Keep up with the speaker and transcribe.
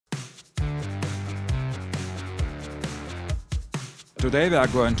Today we are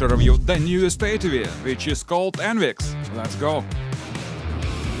going to review the newest ATV, which is called Enwix. Let's go!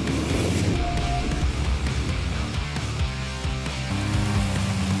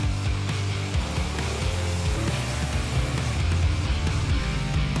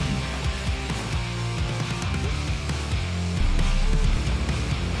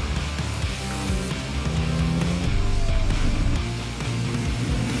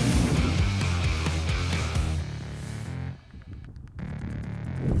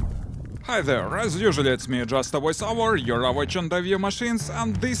 Hi there, as usual it's me, just a voiceover, you're watching ATV Machines,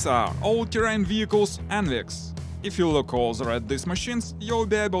 and these are all-terrain vehicles Enwix. If you look closer at these machines, you'll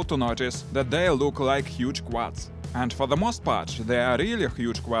be able to notice that they look like huge quads. And for the most part, they are really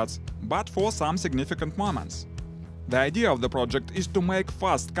huge quads, but for some significant moments. The idea of the project is to make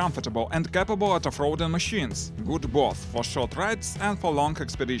fast, comfortable and capable at off-roading machines, good both for short rides and for long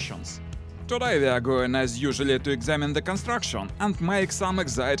expeditions. Today we are going as usually to examine the construction and make some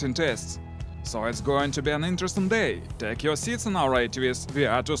exciting tests. So it's going to be an interesting day. Take your seats in our ATVs, we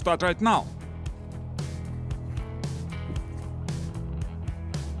are to start right now.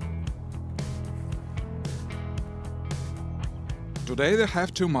 Today we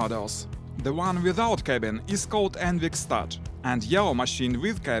have two models. The one without cabin is called Enwix Stud, and yellow machine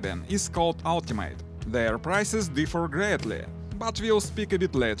with cabin is called Ultimate. Their prices differ greatly, but we'll speak a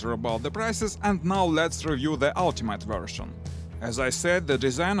bit later about the prices, and now let's review the Ultimate version. As I said, the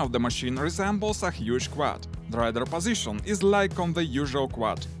design of the machine resembles a huge quad. The rider position is like on the usual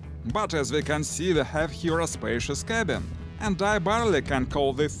quad. But as we can see, we have here a spacious cabin, and I barely can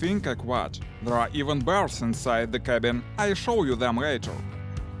call this thing a quad. There are even berths inside the cabin, I'll show you them later.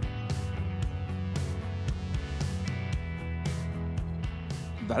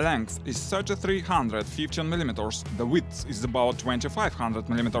 The length is 3315 mm, the width is about 2500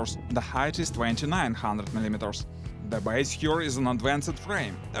 mm, the height is 2900 mm. The base here is an advanced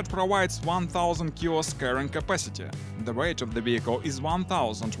frame that provides 1000 kilos carrying capacity. The weight of the vehicle is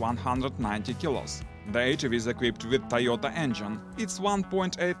 1190 kilos. The ATV is equipped with Toyota engine. It's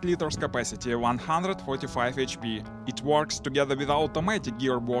 1.8 liters capacity, 145 HP. It works together with automatic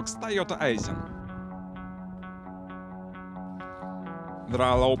gearbox Toyota Aisin. There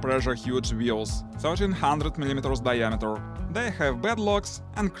are low-pressure huge wheels, 1300 mm diameter. They have bed locks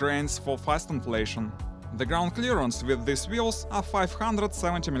and cranes for fast inflation. The ground clearance with these wheels are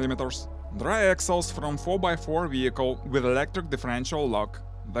 570 mm. Dry axles from 4x4 vehicle with electric differential lock.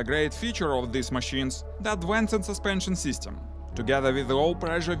 The great feature of these machines – the advanced suspension system. Together with the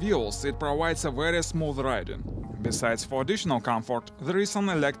low-pressure wheels, it provides a very smooth riding. Besides, for additional comfort, there is an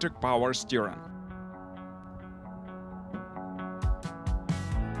electric power steering.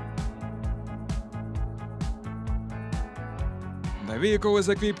 The vehicle is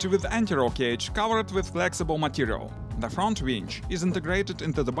equipped with anti-roll cage covered with flexible material. The front winch is integrated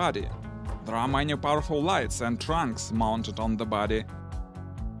into the body. There are many powerful lights and trunks mounted on the body.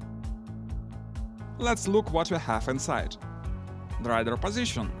 Let's look what we have inside. The rider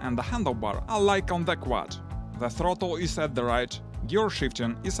position and the handlebar are like on the quad. The throttle is at the right, gear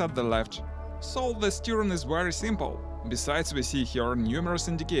shifting is at the left. So the steering is very simple. Besides, we see here numerous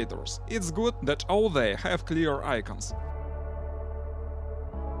indicators. It's good that all they have clear icons.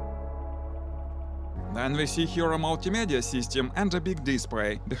 Then we see here a multimedia system and a big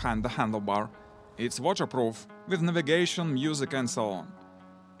display behind the handlebar. It's waterproof, with navigation, music and so on.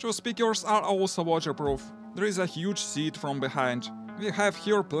 Two speakers are also waterproof. There is a huge seat from behind. We have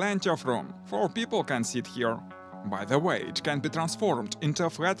here plenty of room, 4 people can sit here. By the way, it can be transformed into a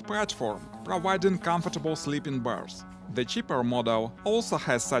flat platform, providing comfortable sleeping berths. The cheaper model also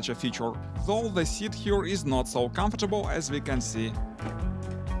has such a feature, though the seat here is not so comfortable as we can see.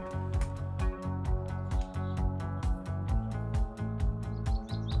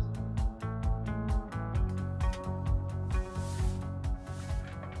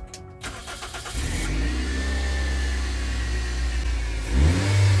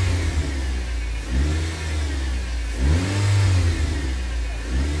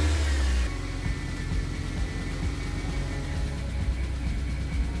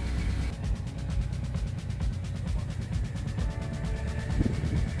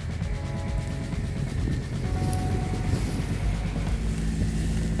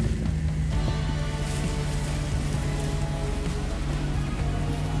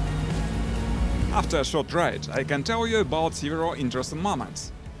 After a short ride, I can tell you about several interesting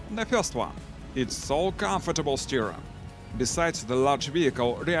moments. The first one – it's so comfortable steering. Besides, the large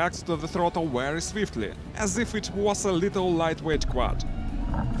vehicle reacts to the throttle very swiftly, as if it was a little lightweight quad.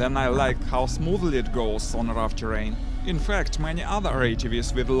 Then I like how smoothly it goes on rough terrain. In fact, many other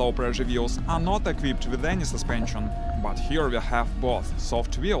ATVs with low-pressure wheels are not equipped with any suspension, but here we have both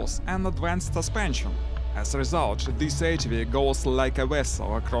soft wheels and advanced suspension. As a result, this ATV goes like a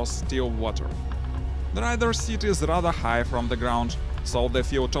vessel across still water. The rider's seat is rather high from the ground, so the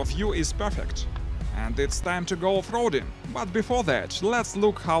field of view is perfect. And it's time to go off-roading, but before that, let's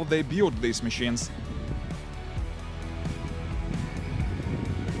look how they build these machines.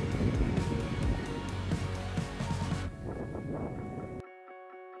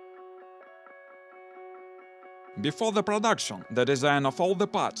 Before the production, the design of all the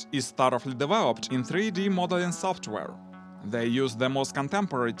parts is thoroughly developed in 3D modeling software. They use the most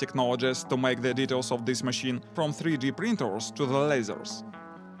contemporary technologies to make the details of this machine, from 3D printers to the lasers.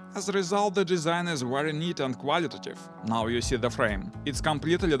 As a result, the design is very neat and qualitative. Now you see the frame. It's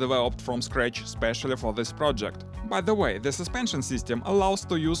completely developed from scratch, specially for this project. By the way, the suspension system allows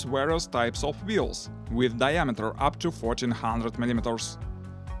to use various types of wheels, with diameter up to 1400 mm.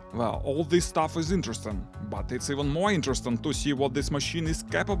 Well, all this stuff is interesting, but it's even more interesting to see what this machine is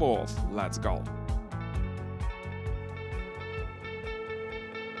capable of. Let's go!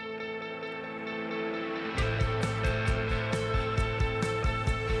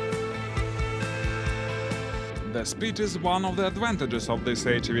 The speed is one of the advantages of this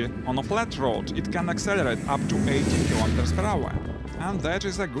ATV. On a flat road, it can accelerate up to 80 km/h. And that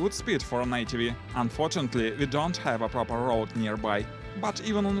is a good speed for an ATV. Unfortunately, we don't have a proper road nearby. But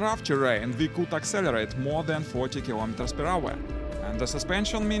even on rough terrain, we could accelerate more than 40 km/h. And the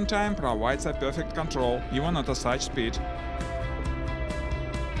suspension, meantime, provides a perfect control, even at such speed.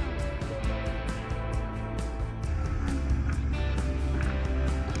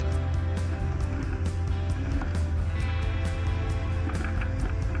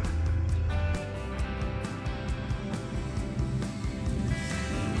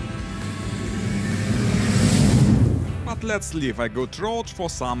 Let's leave a good road for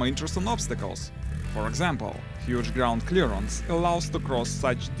some interesting obstacles. For example, huge ground clearance allows to cross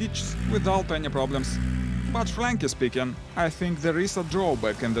such ditches without any problems. But frankly speaking, I think there is a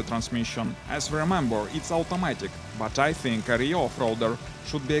drawback in the transmission. As remember, it's automatic, but I think a real off-roader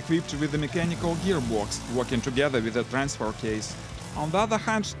should be equipped with a mechanical gearbox working together with a transfer case. On the other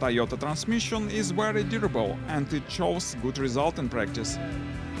hand, Toyota transmission is very durable and it shows good result in practice.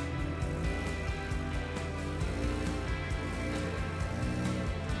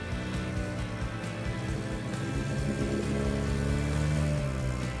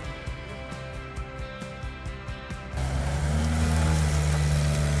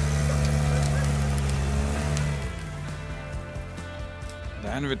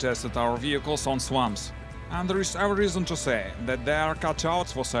 Then we tested our vehicles on swamps, and there is every reason to say that they are cut out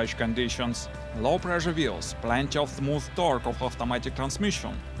for such conditions. Low pressure wheels, plenty of smooth torque of automatic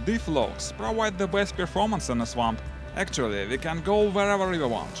transmission, diff locks provide the best performance in a swamp. Actually, we can go wherever we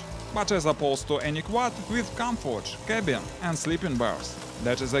want, but as opposed to any quad with comfort, cabin and sleeping berths.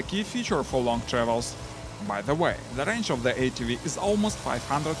 That is a key feature for long travels. By the way, the range of the ATV is almost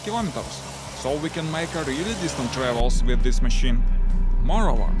 500 kilometers, so we can make a really distant travels with this machine.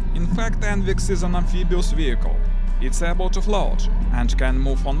 Moreover, in fact, Enwix is an amphibious vehicle. It's able to float and can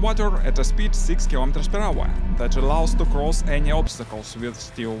move on water at a speed 6 km/h that allows to cross any obstacles with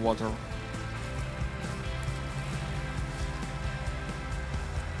still water.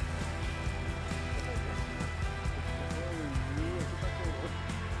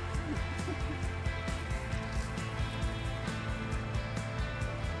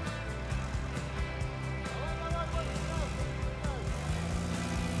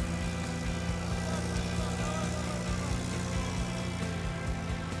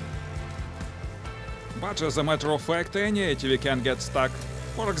 But as a matter of fact, any ATV can get stuck.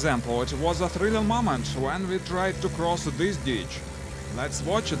 For example, it was a thrilling moment when we tried to cross this ditch. Let's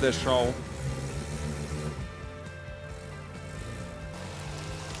watch the show.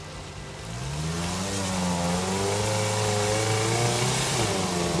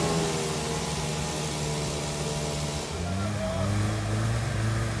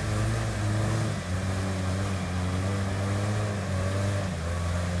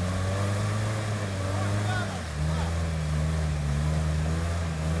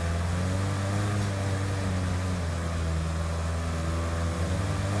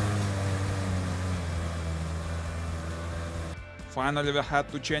 Finally, we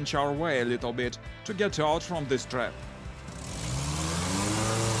had to change our way a little bit to get out from this trap.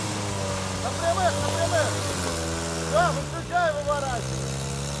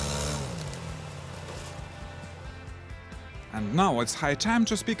 And now it's high time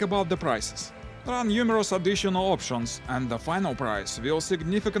to speak about the prices. There are numerous additional options, and the final price will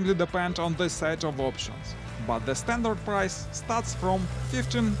significantly depend on the set of options. but the standard price starts from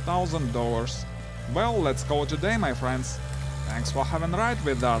 $15,000. Well, let's call it a day, my friends. Thanks for having a ride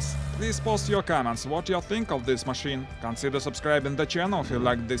with us. Please post your comments what you think of this machine. Consider subscribing the channel if you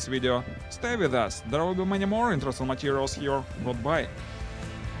liked this video. Stay with us, there will be many more interesting materials here. Goodbye.